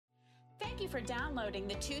Thank you for downloading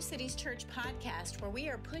the Two Cities Church podcast, where we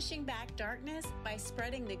are pushing back darkness by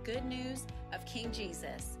spreading the good news of King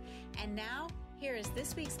Jesus. And now, here is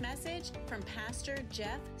this week's message from Pastor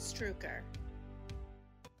Jeff Struecker.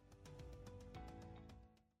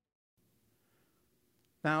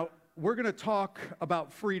 Now, we're going to talk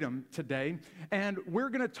about freedom today, and we're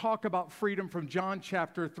going to talk about freedom from John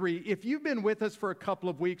chapter 3. If you've been with us for a couple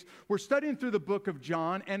of weeks, we're studying through the book of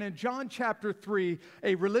John, and in John chapter 3,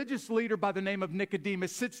 a religious leader by the name of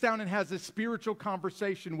Nicodemus sits down and has a spiritual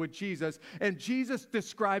conversation with Jesus, and Jesus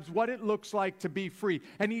describes what it looks like to be free.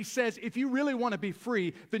 And he says, if you really want to be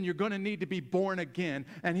free, then you're going to need to be born again.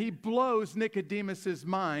 And he blows Nicodemus's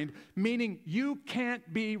mind, meaning you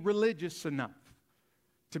can't be religious enough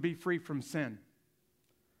to be free from sin.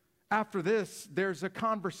 After this, there's a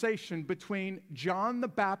conversation between John the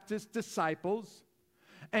Baptist's disciples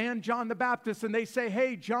and John the Baptist, and they say,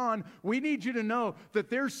 hey, John, we need you to know that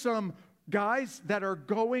there's some guys that are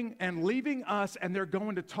going and leaving us, and they're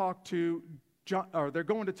going to talk to John, or they're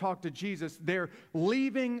going to talk to Jesus. They're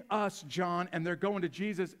leaving us, John, and they're going to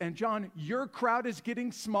Jesus. And John, your crowd is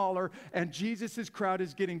getting smaller, and Jesus' crowd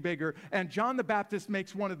is getting bigger. And John the Baptist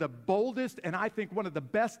makes one of the boldest, and I think one of the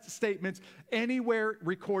best statements anywhere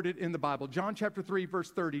recorded in the Bible. John chapter 3,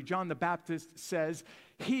 verse 30, John the Baptist says,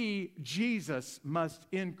 he, Jesus, must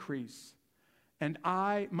increase, and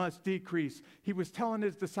I must decrease. He was telling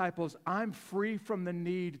his disciples, I'm free from the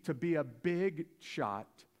need to be a big shot.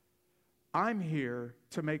 I'm here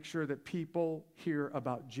to make sure that people hear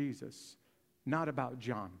about Jesus, not about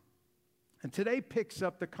John. And today picks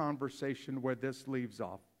up the conversation where this leaves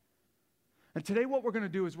off. And today what we're going to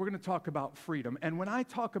do is we're going to talk about freedom. And when I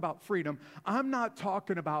talk about freedom, I'm not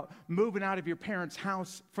talking about moving out of your parents'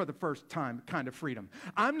 house for the first time kind of freedom.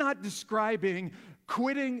 I'm not describing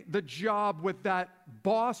quitting the job with that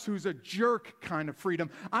boss who's a jerk kind of freedom.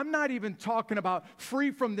 I'm not even talking about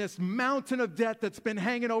free from this mountain of debt that's been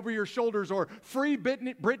hanging over your shoulders, or free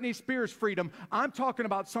Britney Spears freedom. I'm talking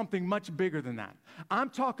about something much bigger than that. I'm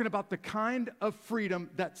talking about the kind of freedom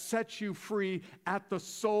that sets you free at the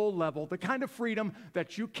soul level, the kind of freedom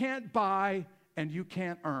that you can't buy and you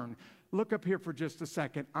can't earn. Look up here for just a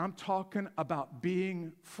second. I'm talking about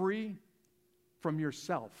being free from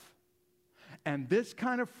yourself. And this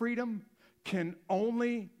kind of freedom can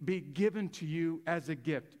only be given to you as a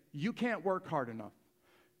gift. You can't work hard enough.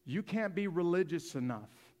 You can't be religious enough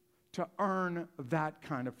to earn that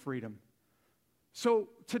kind of freedom. So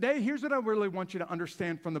today, here's what I really want you to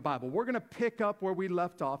understand from the Bible. We're going to pick up where we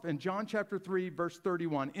left off in John chapter 3, verse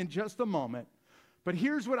 31 in just a moment. But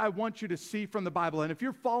here's what I want you to see from the Bible. And if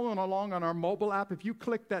you're following along on our mobile app, if you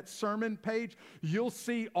click that sermon page, you'll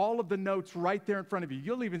see all of the notes right there in front of you.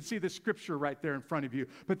 You'll even see the scripture right there in front of you.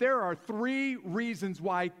 But there are three reasons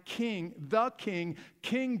why King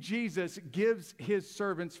Jesus gives his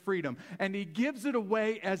servants freedom. And he gives it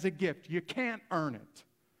away as a gift. You can't earn it.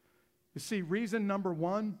 You see, reason number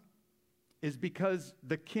one is because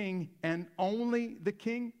the king, and only the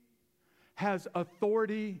king, has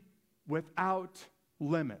authority without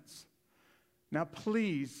limits. Now,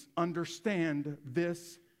 please understand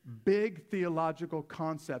this big theological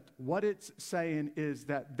concept. What it's saying is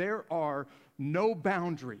that there are no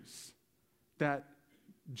boundaries that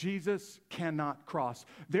Jesus cannot cross.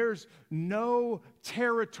 There's no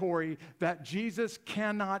territory that Jesus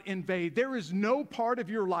cannot invade. There is no part of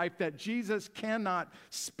your life that Jesus cannot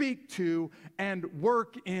speak to and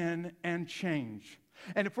work in and change.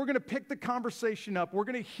 And if we're going to pick the conversation up, we're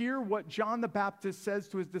going to hear what John the Baptist says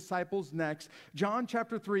to his disciples next. John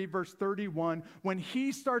chapter 3, verse 31, when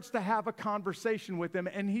he starts to have a conversation with them,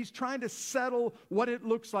 and he's trying to settle what it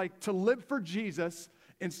looks like to live for Jesus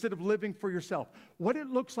instead of living for yourself. What it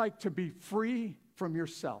looks like to be free from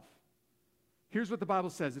yourself. Here's what the Bible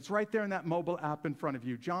says. It's right there in that mobile app in front of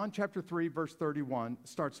you. John chapter 3, verse 31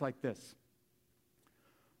 starts like this.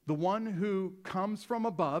 The one who comes from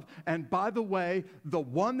above, and by the way, the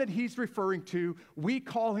one that he's referring to, we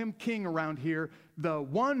call him king around here. The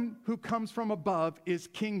one who comes from above is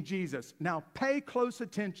King Jesus. Now, pay close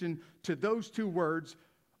attention to those two words,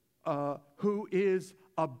 who is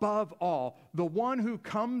above all. The one who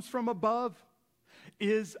comes from above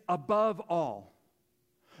is above all.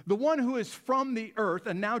 The one who is from the earth,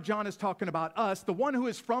 and now John is talking about us, the one who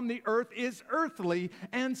is from the earth is earthly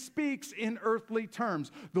and speaks in earthly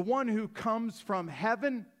terms. The one who comes from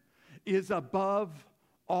heaven is above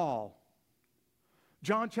all.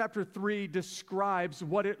 John chapter 3 describes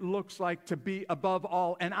what it looks like to be above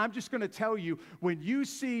all. And I'm just going to tell you, when you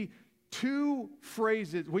see two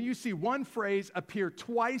phrases, when you see one phrase appear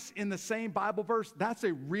twice in the same Bible verse, that's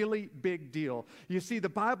a really big deal. You see, the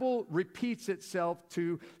Bible repeats itself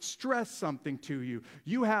to stress something to you.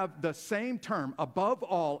 You have the same term, above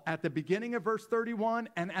all, at the beginning of verse 31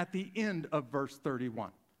 and at the end of verse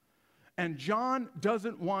 31. And John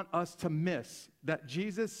doesn't want us to miss that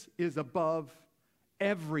Jesus is above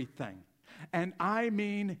everything. And I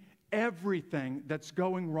mean everything that's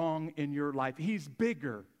going wrong in your life. He's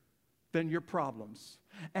bigger than your problems,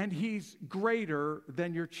 and he's greater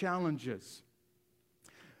than your challenges.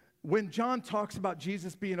 When John talks about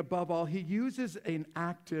Jesus being above all, he uses an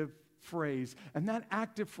active phrase, and that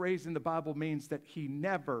active phrase in the Bible means that he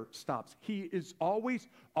never stops. He is always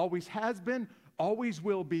has been, always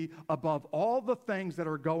will be above all the things that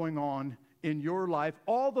are going on in your life,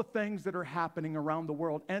 all the things that are happening around the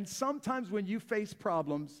world. And sometimes when you face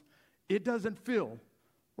problems, it doesn't feel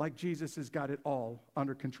like Jesus has got it all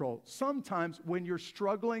under control. Sometimes when you're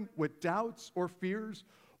struggling with doubts or fears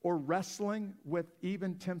or wrestling with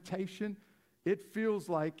even temptation, it feels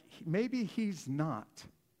like maybe he's not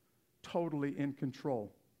totally in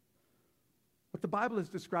control. What the Bible is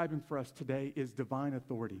describing for us today is divine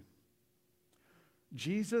authority.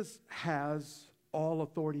 Jesus has all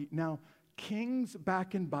authority. Now, kings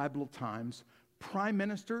back in Bible times, prime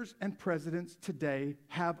ministers and presidents today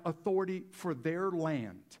have authority for their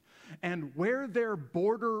land. And where their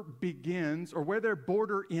border begins or where their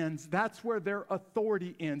border ends, that's where their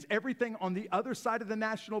authority ends. Everything on the other side of the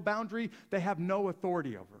national boundary, they have no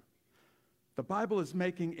authority over. The Bible is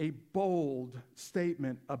making a bold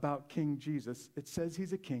statement about King Jesus. It says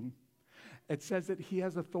he's a king. It says that he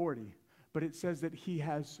has authority, but it says that he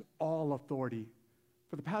has all authority.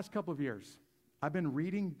 For the past couple of years, I've been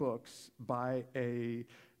reading books by a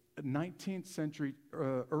 19th century,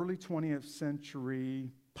 early 20th century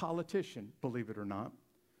politician, believe it or not,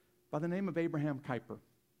 by the name of Abraham Kuyper.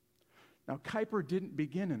 Now, Kuyper didn't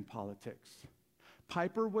begin in politics.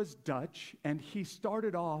 Kuyper was Dutch, and he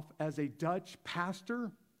started off as a Dutch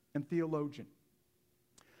pastor and theologian.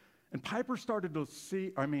 And Kuyper started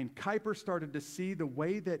to see the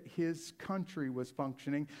way that his country was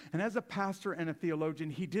functioning. And as a pastor and a theologian,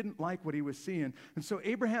 he didn't like what he was seeing. And so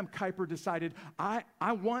Abraham Kuyper decided, I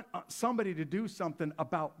want somebody to do something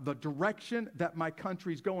about the direction that my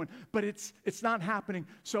country's going, but it's not happening.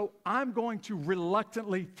 So I'm going to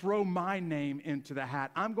reluctantly throw my name into the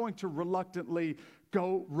hat. I'm going to reluctantly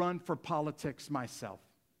go run for politics myself.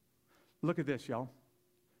 Look at this, y'all.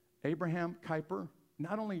 Abraham Kuyper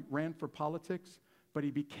not only ran for politics, but he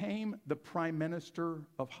became the prime minister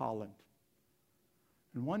of Holland.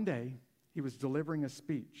 And one day, he was delivering a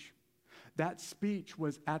speech. That speech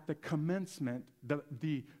was at the commencement,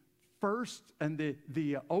 the first and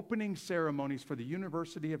the opening ceremonies for the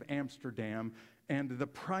University of Amsterdam, and the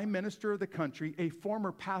prime minister of the country, a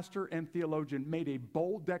former pastor and theologian, made a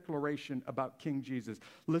bold declaration about King Jesus.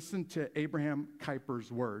 Listen to Abraham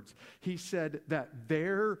Kuyper's words. He said that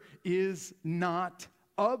there is not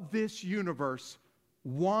of this universe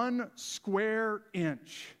 1 square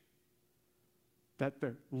inch that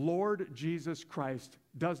the Lord Jesus Christ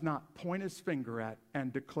does not point his finger at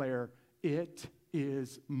and declare, "It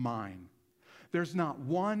is mine." There's not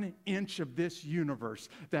 1 inch of this universe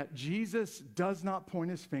that Jesus does not point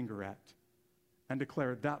his finger at and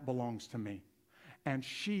declare, "That belongs to me, and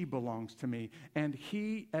she belongs to me, and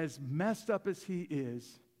he, as messed up as he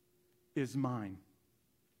is mine."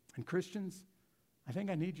 And Christians, I think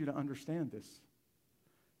I need you to understand this,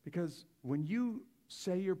 because when you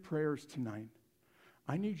say your prayers tonight,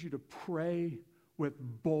 I need you to pray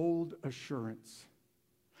with bold assurance.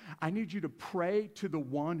 I need you to pray to the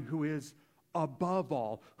one who is above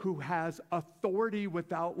all, who has authority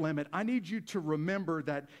without limit. I need you to remember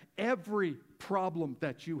that every problem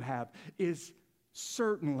that you have is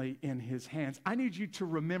certainly in his hands. I need you to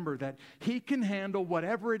remember that he can handle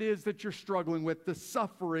whatever it is that you're struggling with, the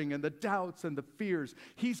suffering and the doubts and the fears.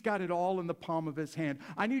 He's got it all in the palm of his hand.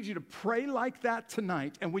 I need you to pray like that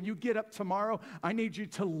tonight, and when you get up tomorrow, I need you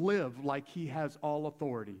to live like he has all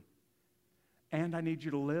authority. And I need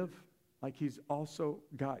you to live like he's also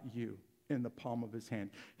got you in the palm of his hand.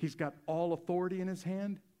 He's got all authority in his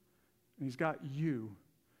hand, and he's got you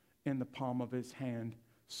in the palm of his hand.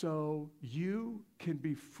 So you can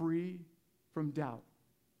be free from doubt.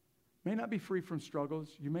 May not be free from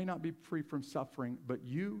struggles. You may not be free from suffering, but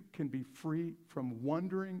you can be free from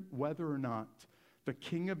wondering whether or not the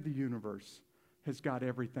King of the universe has got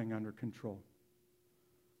everything under control.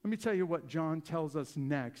 Let me tell you what John tells us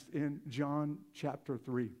next in John chapter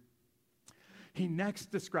 3. He next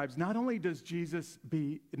describes, not only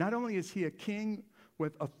is he a king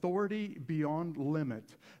with authority beyond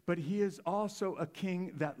limit, but he is also a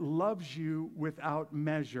king that loves you without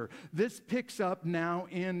measure. This picks up now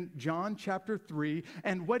in John chapter 3,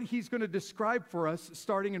 and what he's going to describe for us,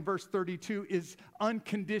 starting in verse 32, is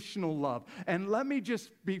unconditional love. And let me just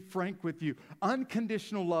be frank with you.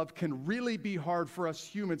 Unconditional love can really be hard for us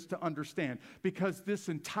humans to understand, because this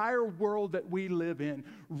entire world that we live in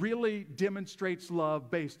really demonstrates love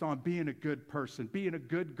based on being a good person, being a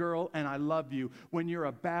good girl, and I love you. When you're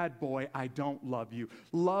a bad boy, I don't love you.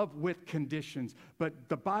 Love with conditions. But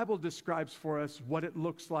the Bible describes for us what it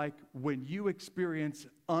looks like when you experience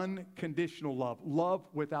unconditional love, love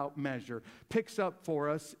without measure. Picks up for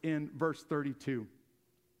us in verse 32.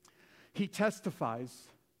 He testifies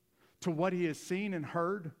to what he has seen and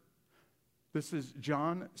heard. This is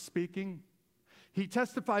John speaking. He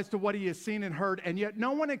testifies to what he has seen and heard, and yet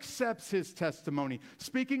no one accepts his testimony.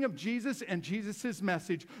 Speaking of Jesus and Jesus'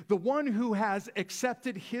 message, the one who has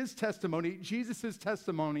accepted his testimony, Jesus'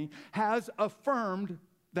 testimony, has affirmed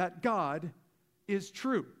that God is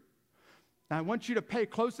true. Now, I want you to pay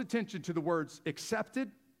close attention to the words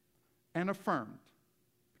accepted and affirmed,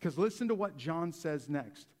 because listen to what John says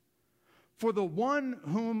next. For the one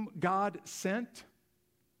whom God sent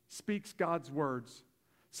speaks God's words,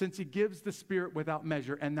 since he gives the Spirit without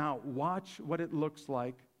measure. And now watch what it looks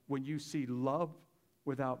like when you see love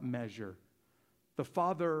without measure. The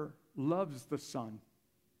Father loves the Son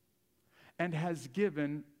and has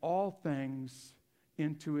given all things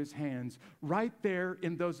into his hands. Right there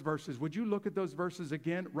in those verses, would you look at those verses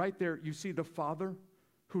again? Right there, you see the Father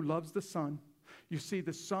who loves the Son. You see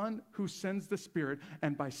the Son who sends the Spirit,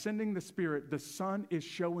 and by sending the Spirit, the Son is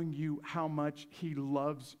showing you how much he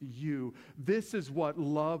loves you. This is what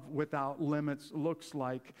love without limits looks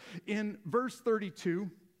like. In verse 32,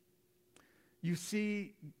 you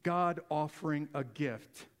see God offering a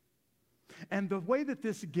gift. And the way that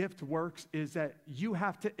this gift works is that you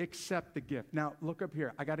have to accept the gift. Now, look up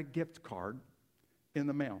here. I got a gift card in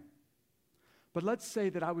the mail. But let's say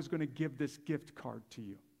that I was going to give this gift card to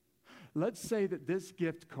you. Let's say that this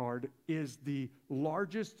gift card is the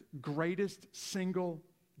largest, greatest single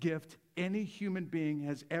gift any human being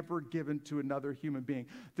has ever given to another human being.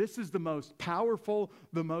 This is the most powerful,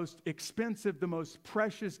 the most expensive, the most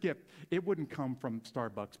precious gift. It wouldn't come from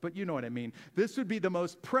Starbucks, but you know what I mean. This would be the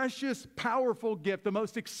most precious, powerful gift, the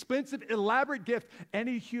most expensive, elaborate gift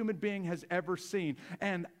any human being has ever seen.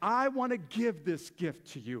 And I want to give this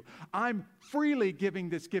gift to you. I'm freely giving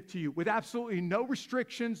this gift to you with absolutely no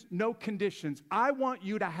restrictions, no conditions. I want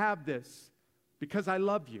you to have this because I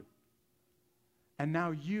love you. And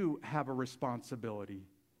now you have a responsibility.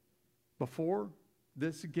 Before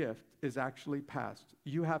this gift is actually passed,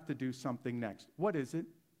 you have to do something next. What is it?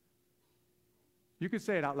 You can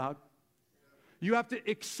say it out loud. You have to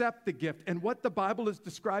accept the gift. And what the Bible is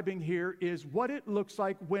describing here is what it looks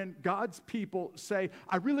like when God's people say,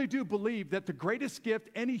 I really do believe that the greatest gift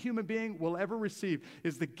any human being will ever receive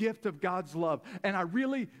is the gift of God's love. And I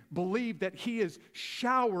really believe that he is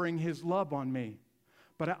showering his love on me.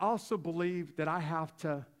 But I also believe that I have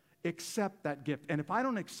to accept that gift. And if I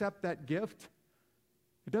don't accept that gift,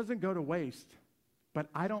 it doesn't go to waste, but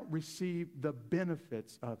I don't receive the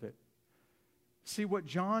benefits of it. See, what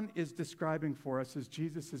John is describing for us is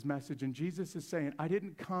Jesus' message. And Jesus is saying, I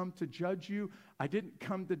didn't come to judge you. I didn't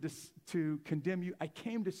come to condemn you. I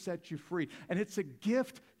came to set you free. And it's a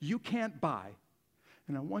gift you can't buy.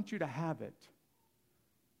 And I want you to have it.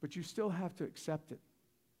 But you still have to accept it.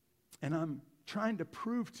 And I'm trying to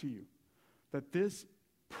prove to you that this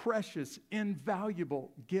precious,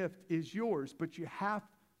 invaluable gift is yours, but you have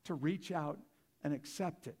to reach out and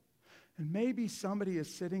accept it. And maybe somebody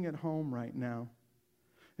is sitting at home right now,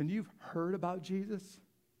 and you've heard about Jesus,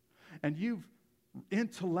 and you've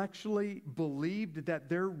intellectually believed that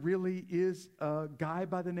there really is a guy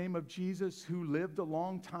by the name of Jesus who lived a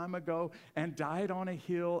long time ago and died on a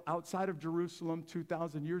hill outside of Jerusalem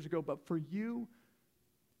 2,000 years ago. But for you,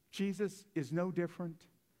 Jesus is no different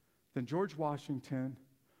than George Washington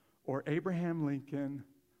or Abraham Lincoln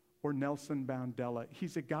or Nelson Mandela.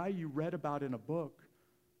 He's a guy you read about in a book,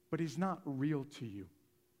 but he's not real to you.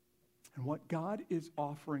 And what God is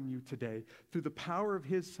offering you today through the power of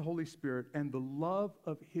his Holy Spirit and the love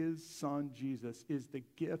of his Son, Jesus, is the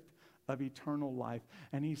gift of eternal life.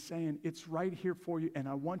 And he's saying, it's right here for you, and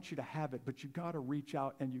I want you to have it, but you got to reach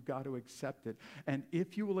out and you got to accept it. And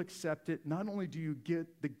if you will accept it, not only do you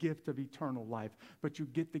get the gift of eternal life, but you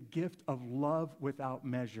get the gift of love without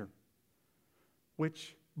measure,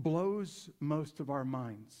 which blows most of our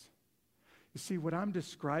minds. You see, what I'm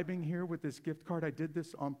describing here with this gift card, I did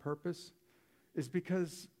this on purpose, is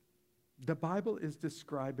because The Bible is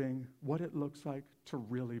describing what it looks like to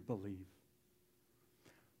really believe.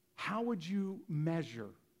 How would you measure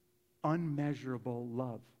unmeasurable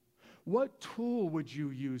love? What tool would you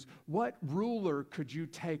use? What ruler could you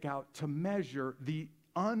take out to measure the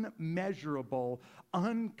unmeasurable,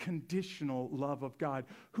 unconditional love of God,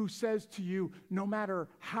 who says to you, no matter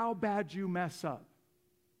how bad you mess up,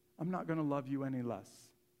 I'm not going to love you any less.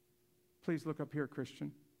 Please look up here,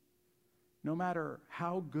 Christian. No matter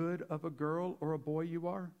how good of a girl or a boy you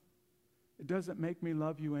are, it doesn't make me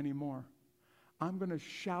love you anymore. I'm going to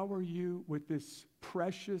shower you with this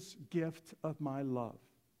precious gift of my love.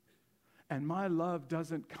 And my love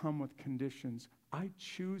doesn't come with conditions. I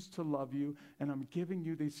choose to love you, and I'm giving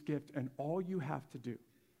you this gift, and all you have to do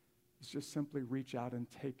is just simply reach out and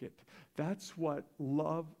take it. That's what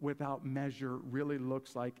love without measure really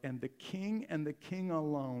looks like. And the King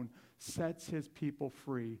alone sets his people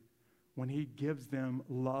free when he gives them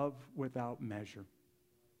love without measure.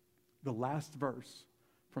 The last verse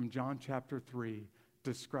from John chapter 3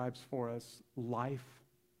 describes for us life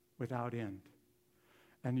without end.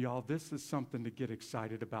 And y'all, this is something to get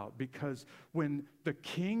excited about, because when the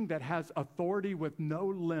King that has authority with no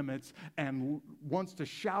limits and wants to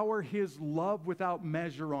shower his love without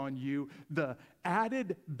measure on you, the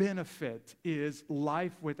added benefit is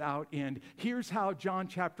life without end. Here's how John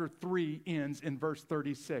chapter 3 ends in verse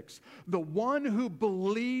 36. The one who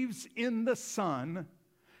believes in the Son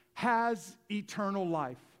has eternal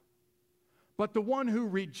life, but the one who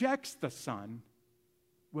rejects the Son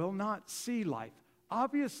will not see life.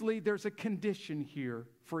 Obviously, there's a condition here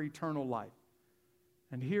for eternal life.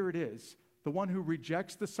 And here it is. The one who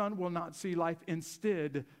rejects the Son will not see life.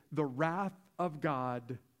 Instead, the wrath of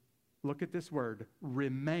God, look at this word,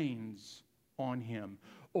 remains on him,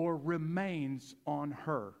 or remains on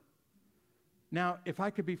her. Now, if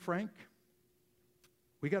I could be frank,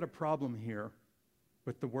 we got a problem here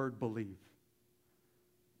with the word believe.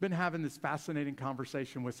 Been having this fascinating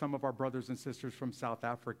conversation with some of our brothers and sisters from South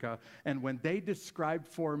Africa, and when they described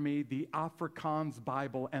for me the Afrikaans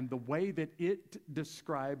Bible and the way that it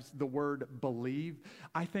describes the word believe,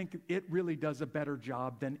 I think it really does a better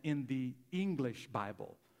job than in the English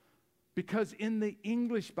Bible. Because in the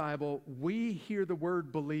English Bible, we hear the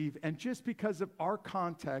word believe, and just because of our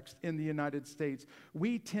context in the United States,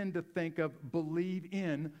 we tend to think of believe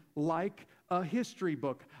in like a history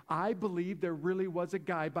book. I believe there really was a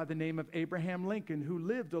guy by the name of Abraham Lincoln who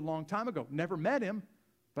lived a long time ago. Never met him,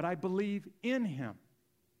 but I believe in him.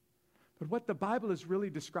 But what the Bible is really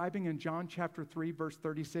describing in John chapter 3, verse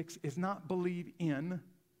 36, is not believe in,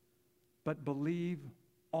 but believe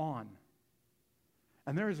on.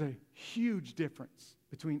 And there is a huge difference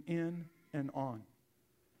between in and on.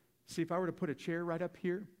 See, if I were to put a chair right up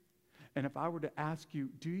here, and if I were to ask you,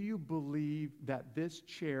 do you believe that this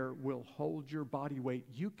chair will hold your body weight?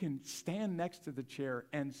 You can stand next to the chair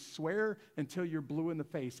and swear until you're blue in the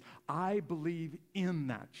face, I believe in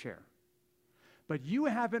that chair. But you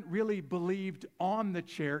haven't really believed on the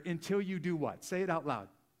chair until you do what? Say it out loud.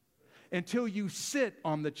 Until you sit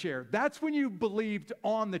on the chair. That's when you believed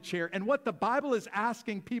on the chair. And what the Bible is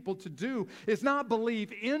asking people to do is not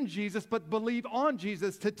believe in Jesus, but believe on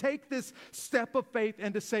Jesus, to take this step of faith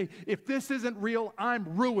and to say, if this isn't real,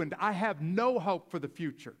 I'm ruined. I have no hope for the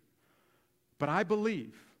future. But I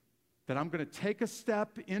believe that I'm going to take a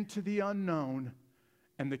step into the unknown,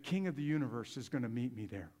 and the King of the universe is going to meet me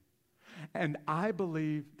there. And I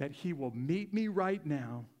believe that he will meet me right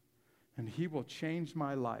now, and he will change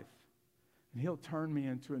my life. And he'll turn me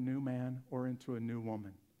into a new man or into a new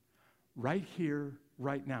woman. Right here,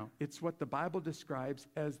 right now. It's what the Bible describes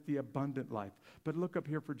as the abundant life. But look up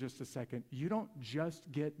here for just a second. You don't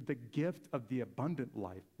just get the gift of the abundant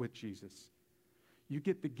life with Jesus. You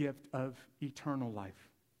get the gift of eternal life,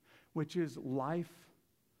 which is life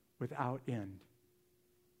without end.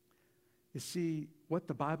 You see, what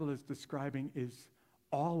the Bible is describing is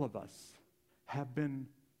all of us have been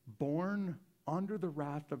born under the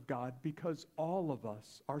wrath of God, because all of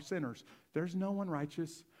us are sinners. There's no one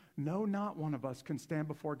righteous. No, not one of us can stand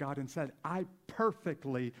before God and say, I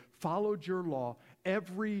perfectly followed your law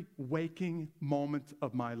every waking moment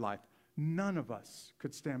of my life. None of us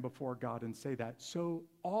could stand before God and say that. So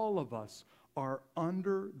all of us are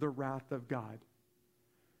under the wrath of God.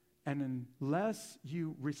 And unless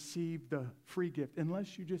you receive the free gift,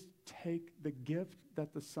 unless you just take the gift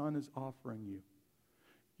that the Son is offering you,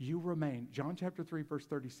 you remain. John chapter 3, verse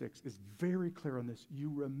 36 is very clear on this.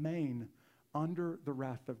 You remain under the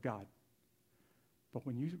wrath of God. But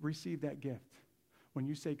when you receive that gift, when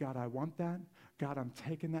you say, God, I want that. God, I'm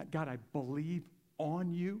taking that. God, I believe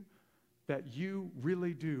on you. that you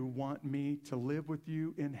really do want me to live with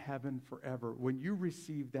you in heaven forever, when you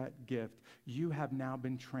receive that gift, you have now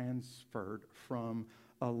been transferred from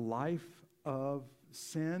a life of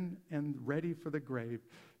sin and ready for the grave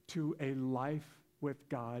to a life with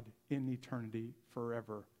God in eternity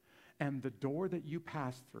forever. And the door that you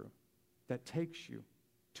pass through that takes you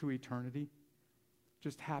to eternity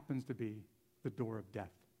just happens to be the door of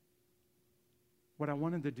death. What I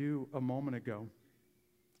wanted to do a moment ago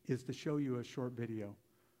is to show you a short video.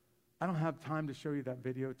 I don't have time to show you that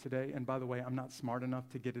video today. And by the way, I'm not smart enough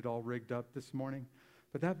to get it all rigged up this morning.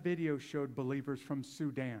 But that video showed believers from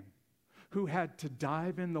Sudan who had to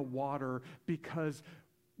dive in the water because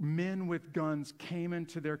men with guns came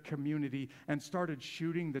into their community and started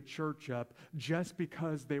shooting the church up just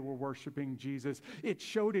because they were worshiping Jesus. It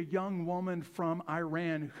showed a young woman from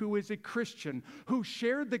Iran who is a Christian who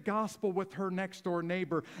shared the gospel with her next door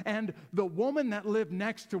neighbor, and the woman that lived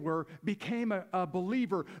next to her became a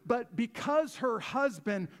believer, but because her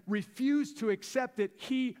husband refused to accept it,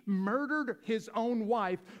 he murdered his own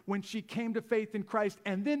wife when she came to faith in Christ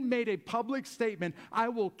and then made a public statement, "I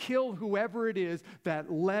will kill whoever it is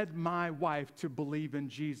that led my wife to believe in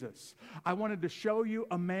Jesus." I wanted to show you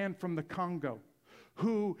a man from the Congo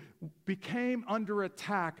who became under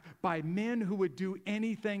attack by men who would do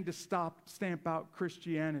anything to stamp out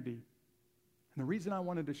Christianity. And the reason I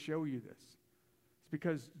wanted to show you this is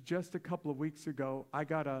because just a couple of weeks ago, I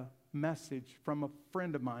got a message from a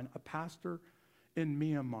friend of mine, a pastor in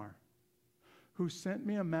Myanmar, who sent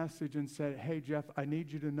me a message and said, "Hey, Jeff, I need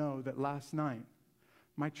you to know that last night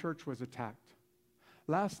my church was attacked.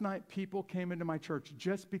 Last night, people came into my church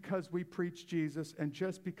just because we preach Jesus and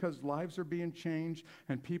just because lives are being changed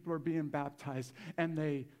and people are being baptized, and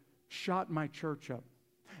they shot my church up.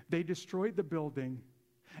 They destroyed the building,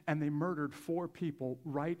 and they murdered 4 people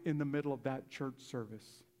right in the middle of that church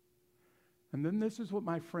service." And then this is what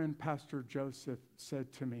my friend Pastor Joseph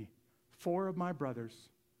said to me. 4 of my brothers,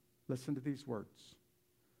 listen to these words,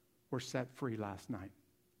 were set free last night.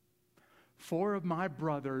 4 of my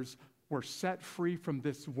brothers were set free from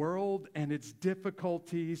this world and its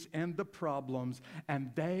difficulties and the problems,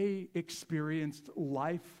 and they experienced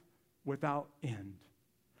life without end,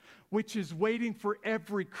 which is waiting for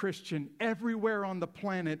every Christian everywhere on the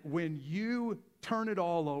planet when you turn it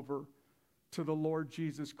all over to the Lord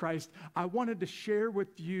Jesus Christ. I wanted to share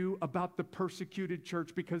with you about the persecuted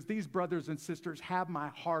church because these brothers and sisters have my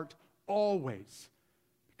heart always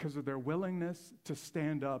because of their willingness to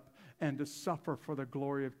stand up and to suffer for the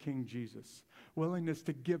glory of King Jesus, willingness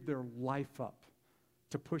to give their life up,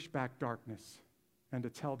 to push back darkness, and to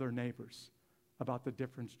tell their neighbors about the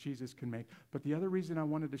difference Jesus can make. But the other reason I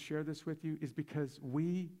wanted to share this with you is because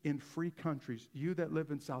we in free countries, you that live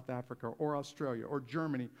in South Africa or Australia or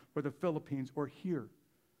Germany or the Philippines or here,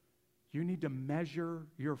 you need to measure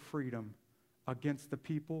your freedom against the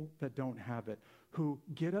people that don't have it, who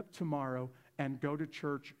get up tomorrow and go to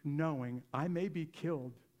church knowing I may be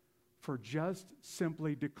killed for just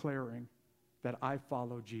simply declaring that I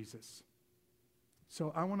follow Jesus.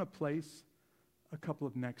 So I want to place a couple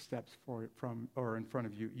of next steps in front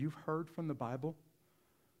of you. You've heard from the Bible,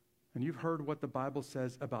 and you've heard what the Bible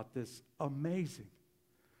says about this amazing,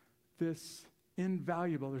 this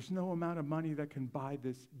invaluable, there's no amount of money that can buy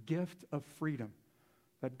this gift of freedom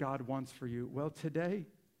that God wants for you. Well, today,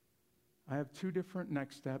 I have 2 different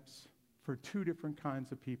next steps for 2 different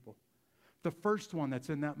kinds of people. The first one that's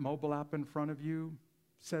in that mobile app in front of you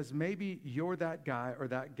says maybe you're that guy or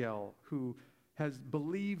that gal who has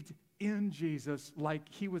believed in Jesus like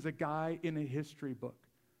he was a guy in a history book,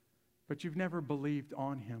 but you've never believed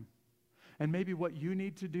on him. And maybe what you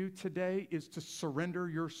need to do today is to surrender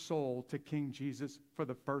your soul to King Jesus for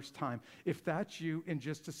the first time. If that's you, in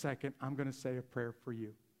just a second, I'm going to say a prayer for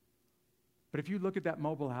you. But if you look at that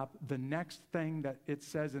mobile app, the next thing that it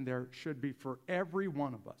says in there should be for every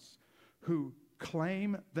one of us who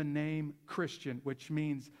claim the name Christian, which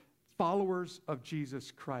means followers of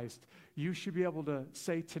Jesus Christ. You should be able to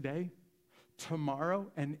say today,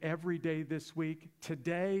 tomorrow, and every day this week,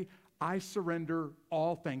 today I surrender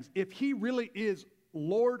all things. If he really is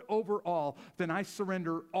Lord over all, then I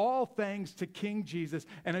surrender all things to King Jesus,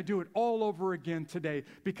 and I do it all over again today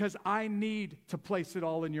because I need to place it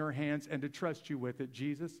all in your hands and to trust you with it,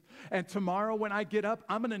 Jesus. And tomorrow when I get up,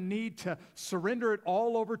 I'm going to need to surrender it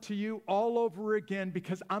all over to you all over again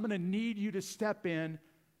because I'm going to need you to step in,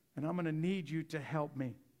 and I'm going to need you to help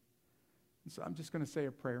me. And so I'm just going to say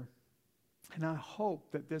a prayer, and I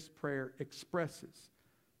hope that this prayer expresses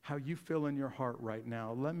how you feel in your heart right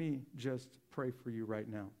now. Let me just pray for you right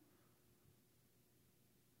now.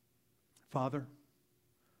 Father,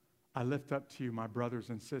 I lift up to you, my brothers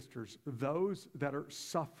and sisters, those that are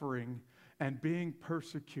suffering and being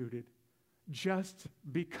persecuted just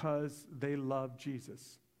because they love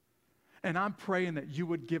Jesus. And I'm praying that you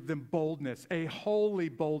would give them boldness, a holy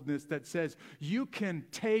boldness that says, you can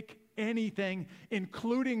take anything,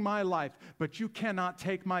 including my life, but you cannot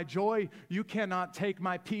take my joy, you cannot take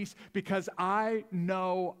my peace, because I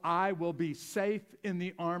know I will be safe in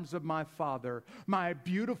the arms of my Father, my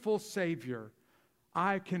beautiful Savior.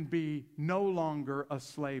 I can be no longer a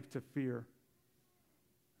slave to fear.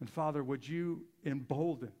 And Father, would you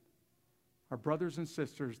embolden our brothers and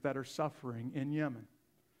sisters that are suffering in Yemen,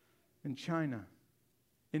 in China,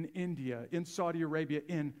 in India, in Saudi Arabia,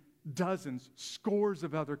 in dozens, scores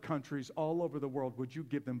of other countries all over the world. Would you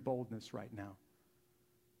give them boldness right now?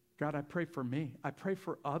 God, I pray for me. I pray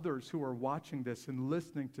for others who are watching this and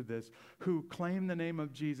listening to this, who claim the name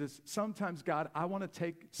of Jesus. Sometimes, God, I want to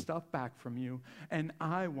take stuff back from you, and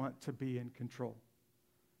I want to be in control.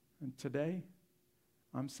 And today,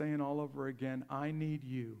 I'm saying all over again, I need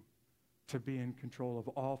you to be in control of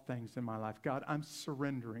all things in my life. God, I'm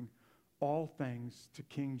surrendering all things to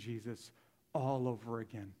King Jesus all over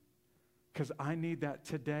again, because I need that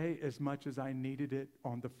today as much as I needed it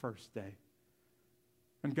on the first day.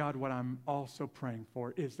 And God, what I'm also praying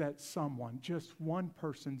for is that someone, just one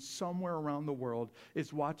person somewhere around the world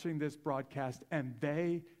is watching this broadcast and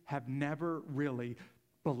they have never really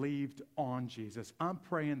believed on Jesus. I'm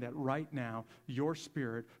praying that right now your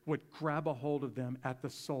Spirit would grab a hold of them at the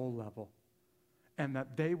soul level and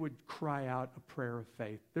that they would cry out a prayer of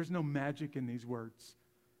faith. There's no magic in these words,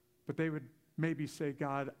 but they would maybe say,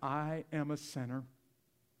 God, I am a sinner.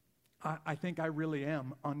 I think I really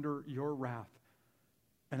am under your wrath.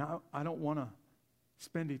 And I don't want to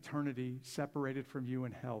spend eternity separated from you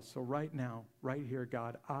in hell. So right now, right here,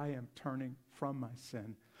 God, I am turning from my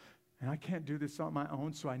sin. And I can't do this on my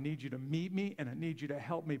own, so I need you to meet me and I need you to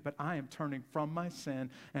help me. But I am turning from my sin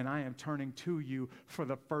and I am turning to you for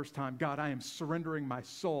the first time. God, I am surrendering my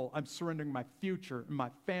soul. I'm surrendering my future, my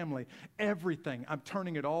family, everything. I'm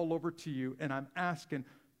turning it all over to you. And I'm asking,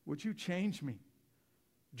 would you change me?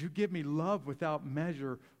 Would you give me love without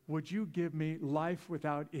measure? Would you give me life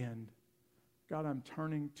without end? God, I'm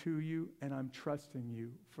turning to you and I'm trusting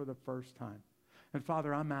you for the first time. And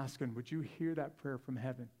Father, I'm asking, would you hear that prayer from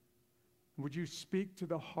heaven? Would you speak to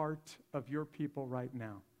the heart of your people right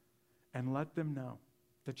now and let them know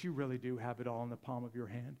that you really do have it all in the palm of your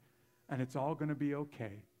hand and it's all going to be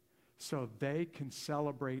okay, so they can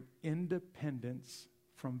celebrate independence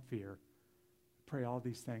from fear. Pray all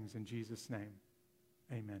these things in Jesus' name.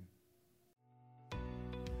 Amen.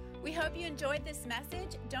 We hope you enjoyed this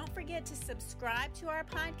message. Don't forget to subscribe to our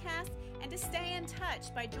podcast and to stay in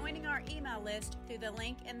touch by joining our email list through the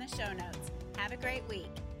link in the show notes. Have a great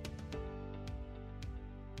week.